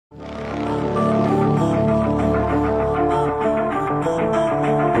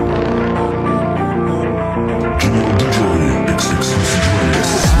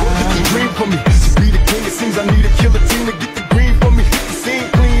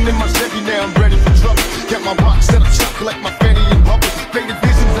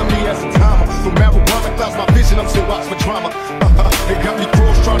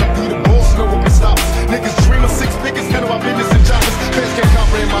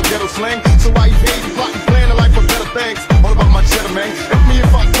ghetto slang. So I evade, plotting, planning life for better things. All about my cheddar, man. Help me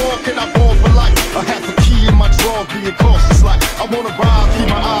if I fall, can I fall for life? I have a key in my drawer, being cautious like I wanna ride, keep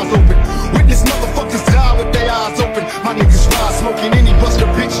my eyes open. Witness motherfuckers die with their eyes open. My niggas ride smoking any buster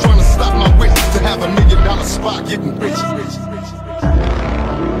bitch trying to stop my wit to have $1 million spot getting rich.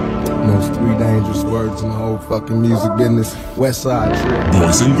 Most 3 dangerous words in the whole fucking music business. West Side Trip.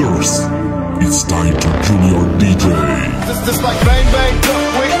 Boys and girls, it's time to Junior DJ. Just like bang bang.